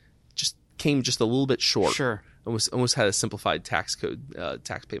it just came just a little bit short. Sure. Almost had a simplified tax code,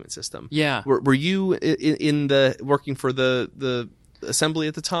 tax payment system. Yeah. Were you in the working for the assembly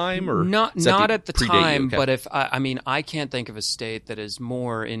at the time, or not at the time? Okay. But if I can't think of a state that is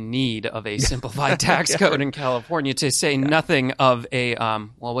more in need of a simplified tax code in California, to say nothing of a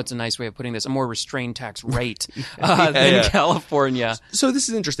what's a nice way of putting this, a more restrained tax rate than California. So this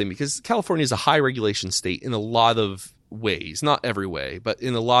is interesting because California is a high regulation state in a lot of ways, not every way, but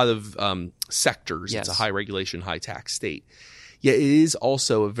in a lot of sectors. Yes. It's a high regulation, high tax state. Yet it is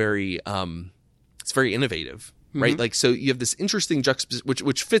also a very it's very innovative. Right, like, so you have this interesting juxtaposition,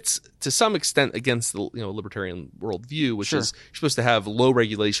 which fits to some extent against the libertarian worldview, which is you're supposed to have low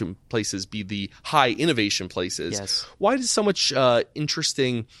regulation places be the high innovation places. Yes. Why does so much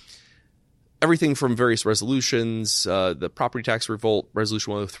interesting everything from various resolutions, the property tax revolt,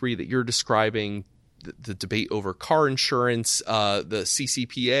 Resolution 103 that you're describing, the debate over car insurance, the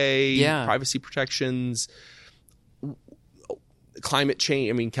CCPA, privacy protections, climate change?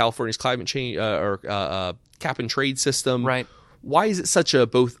 I mean, California's climate change cap and trade system. Right. Why is it such a,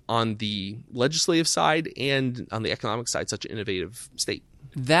 both on the legislative side and on the economic side, such an innovative state?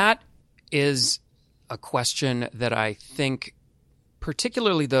 That is a question that I think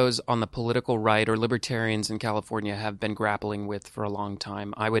particularly those on the political right or libertarians in California have been grappling with for a long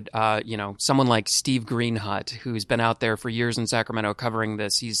time. I would, someone like Steve Greenhut, who's been out there for years in Sacramento covering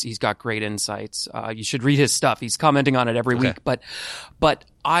this, he's got great insights. You should read his stuff. He's commenting on it every week. But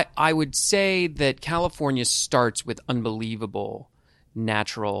I would say that California starts with unbelievable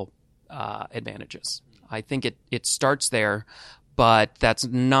natural advantages. I think it starts there. But that's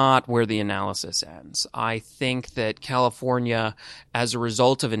not where the analysis ends. I think that California, as a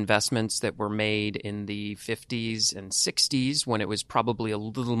result of investments that were made in the 50s and 60s, when it was probably a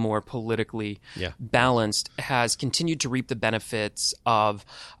little more politically balanced, has continued to reap the benefits of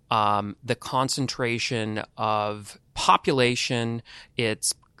the concentration of population,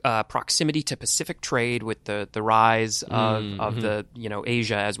 its proximity to Pacific trade with the rise of the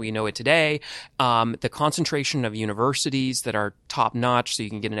Asia as we know it today, the concentration of universities that are top notch, so you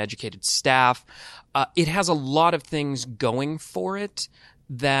can get an educated staff. It has a lot of things going for it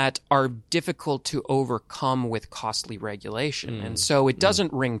that are difficult to overcome with costly regulation, and so it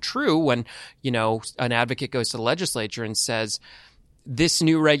doesn't ring true when an advocate goes to the legislature and says, this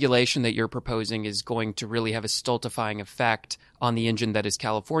new regulation that you're proposing is going to really have a stultifying effect on the engine that is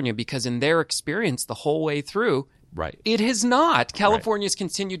California, because in their experience the whole way through, it has not. California's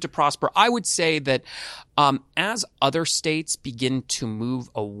continued to prosper. I would say that as other states begin to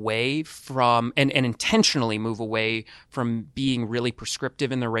move away from, and intentionally move away from being really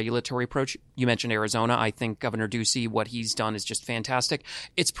prescriptive in their regulatory approach, you mentioned Arizona. I think Governor Ducey, what he's done is just fantastic.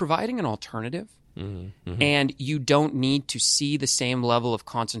 It's providing an alternative And you don't need to see the same level of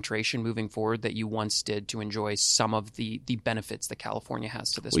concentration moving forward that you once did to enjoy some of the benefits that California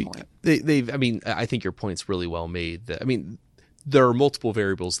has to this point. I think your point's really well made. There are multiple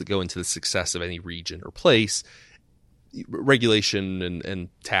variables that go into the success of any region or place. Regulation and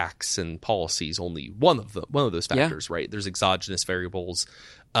tax and policy is only one of those factors, right? There's exogenous variables.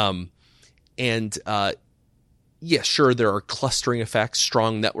 Sure, there are clustering effects,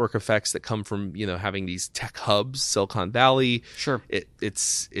 strong network effects that come from, having these tech hubs, Silicon Valley. Sure.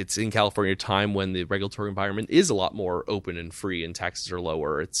 It's in California, a time when the regulatory environment is a lot more open and free and taxes are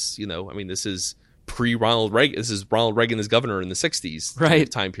lower. It's, this is pre-Ronald Reagan. This is Ronald Reagan as governor in the 60s right.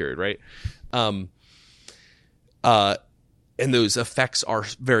 time period, right? And those effects are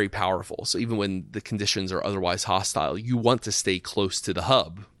very powerful. So even when the conditions are otherwise hostile, you want to stay close to the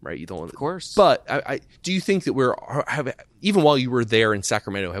hub, right? You don't want to, of course. But do you think that even while you were there in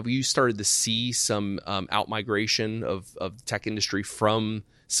Sacramento, have you started to see some outmigration of the tech industry from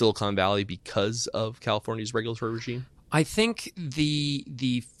Silicon Valley because of California's regulatory regime? I think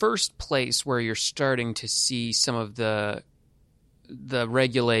the first place where you're starting to see some of the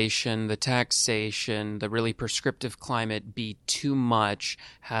regulation, the taxation, the really prescriptive climate be too much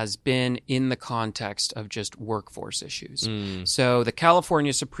has been in the context of just workforce issues. So the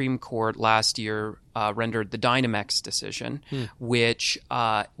California Supreme Court last year rendered the Dynamex decision, which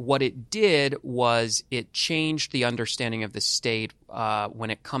what it did was it changed the understanding of the state when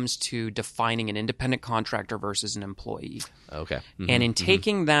it comes to defining an independent contractor versus an employee. Okay. And in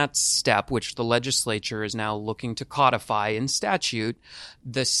taking that step, which the legislature is now looking to codify in statute,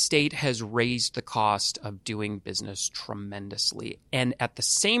 the state has raised the cost of doing business tremendously. And at the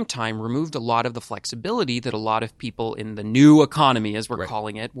same time, removed a lot of the flexibility that a lot of people in the new economy, as we're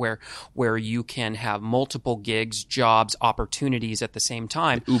calling it, where you can have multiple gigs, jobs, opportunities at the same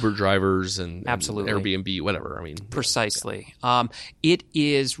time. Uber drivers and Absolutely. And Airbnb, whatever. Precisely. Yeah. It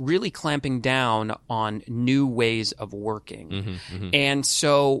is really clamping down on new ways of working. And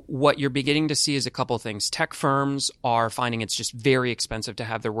so what you're beginning to see is a couple of things. Tech firms are finding it's just very expensive to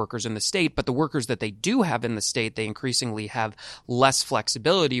have their workers in the state, but the workers that they do have in the state, they increasingly have less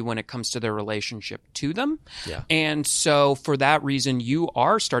flexibility when it comes to their relationship to them. Yeah. And so for that reason, you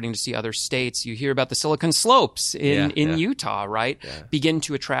are starting to see other states. You hear about the Silicon Slopes in Utah, right? Yeah. Begin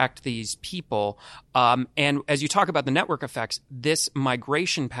to attract these people. And as you talk about the network effects, this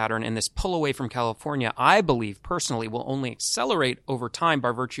migration pattern and this pull away from California, I believe personally, will only accelerate over time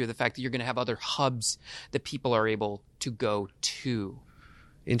by virtue of the fact that you're going to have other hubs that people are able to go to.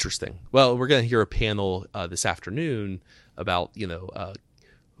 Interesting. Well, we're going to hear a panel this afternoon about,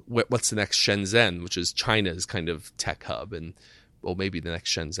 what's the next Shenzhen, which is China's kind of tech hub. And, well, maybe the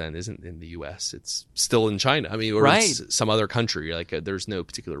next Shenzhen isn't in the U.S. It's still in China. Or it's some other country. There's no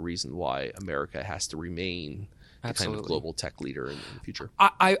particular reason why America has to remain the kind of global tech leader in the future.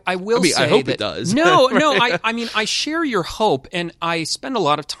 I will say I hope that, it does. No. I share your hope, and I spend a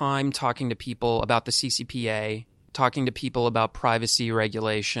lot of time talking to people about the CCPA, talking to people about privacy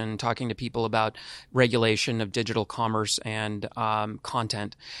regulation, talking to people about regulation of digital commerce and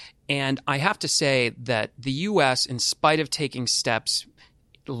content. And I have to say that the U.S., in spite of taking steps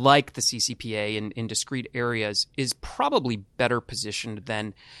like the CCPA in discrete areas, is probably better positioned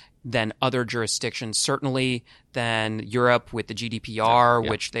than other jurisdictions, certainly than Europe with the GDPR,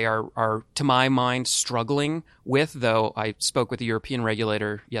 which they are, to my mind, struggling with, though I spoke with the European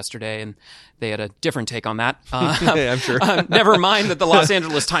regulator yesterday and they had a different take on that. I'm sure. Never mind that the Los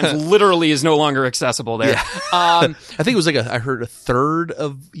Angeles Times literally is no longer accessible there. Yeah. I think it was I heard a third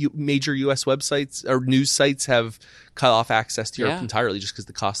of major U.S. websites or news sites have cut off access to Europe entirely just because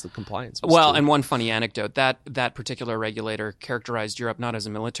the cost of compliance was Well, and one funny anecdote, that particular regulator characterized Europe not as a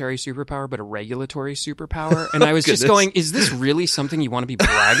military superpower, but a regulatory superpower. And I was just going, is this really something you want to be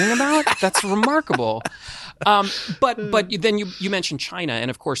bragging about? That's remarkable. But then you mentioned China,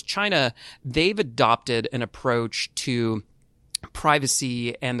 and of course China, they've adopted an approach to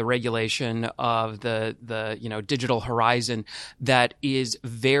privacy and the regulation of the digital horizon that is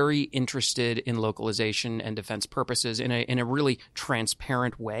very interested in localization and defense purposes in a really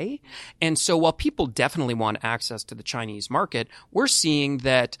transparent way. And so while people definitely want access to the Chinese market, we're seeing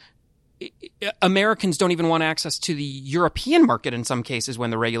that Americans don't even want access to the European market in some cases when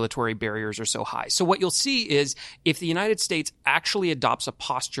the regulatory barriers are so high. So what you'll see is if the United States actually adopts a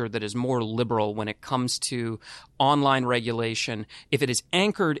posture that is more liberal when it comes to online regulation, if it is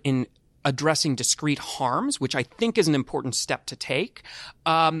anchored in addressing discrete harms, which I think is an important step to take,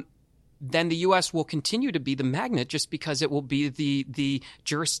 then the U.S. will continue to be the magnet just because it will be the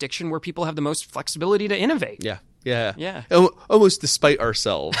jurisdiction where people have the most flexibility to innovate. Yeah. Yeah. Yeah. Almost despite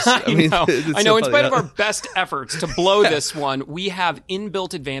ourselves. I know. it's In so spite of funny. our best efforts to blow this one, we have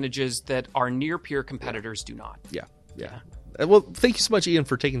inbuilt advantages that our near-peer competitors do not. Yeah. Well, thank you so much, Ian,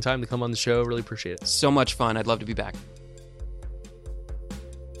 for taking time to come on the show. Really appreciate it. So much fun. I'd love to be back.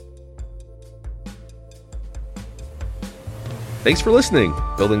 Thanks for listening.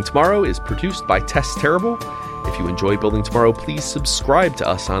 Building Tomorrow is produced by Tess Terrible. If you enjoy Building Tomorrow, please subscribe to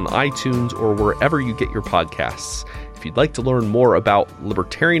us on iTunes or wherever you get your podcasts. If you'd like to learn more about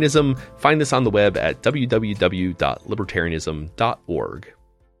libertarianism, find us on the web at www.libertarianism.org.